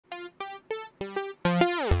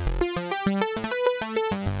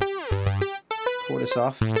this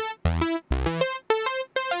off.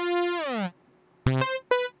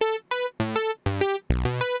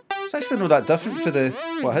 It's actually not that different for the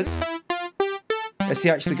what I had. Is he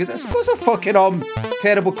actually good? Of course I fucking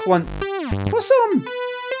terrible cunt. Of course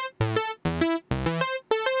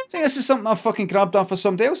think this is something I fucking grabbed off of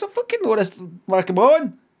somebody else. I fucking know this. Well, come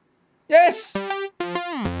on. Yes.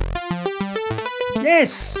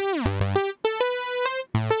 Yes.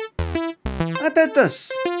 I did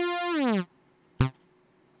this.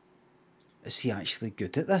 Is he actually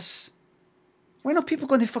good at this? When are people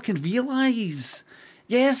going to fucking realise?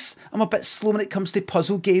 Yes, I'm a bit slow when it comes to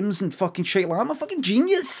puzzle games and fucking shit like that. I'm a fucking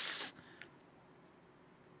genius.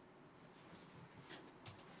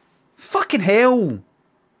 Fucking hell.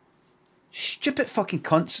 Stupid fucking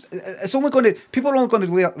cunts. It's only going to... People are only going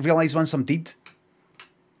to realise once I'm dead.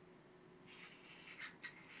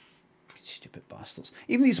 Stupid bastards.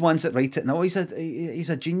 Even these ones that write it now, he's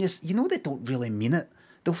a genius. You know they don't really mean it.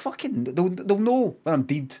 They'll fucking... They'll know when I'm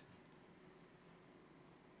dead.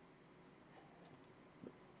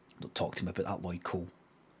 Don't talk to me about that Lloyd Cole.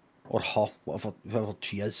 Or her, whoever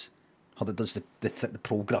she is. Her that does the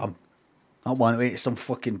programme. That one away to some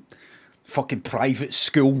fucking private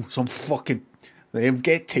school. Some fucking...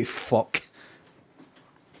 Get to fuck.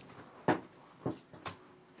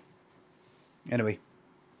 Anyway.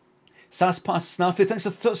 Sass Pass Snafu, thanks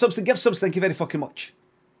for subs and gift subs, thank you very fucking much.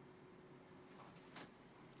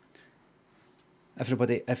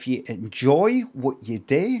 Everybody, if you enjoy what you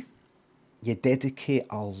do, you dedicate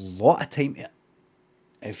a lot of time to it.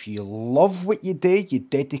 If you love what you do, you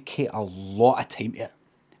dedicate a lot of time to it.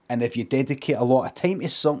 And if you dedicate a lot of time to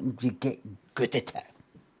something, you get good at it.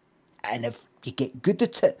 And if you get good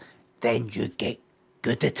at it, then you get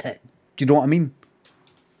good at it. Do you know what I mean?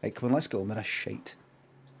 Right, come on, let's go with this shite.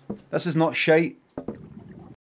 This is not shite.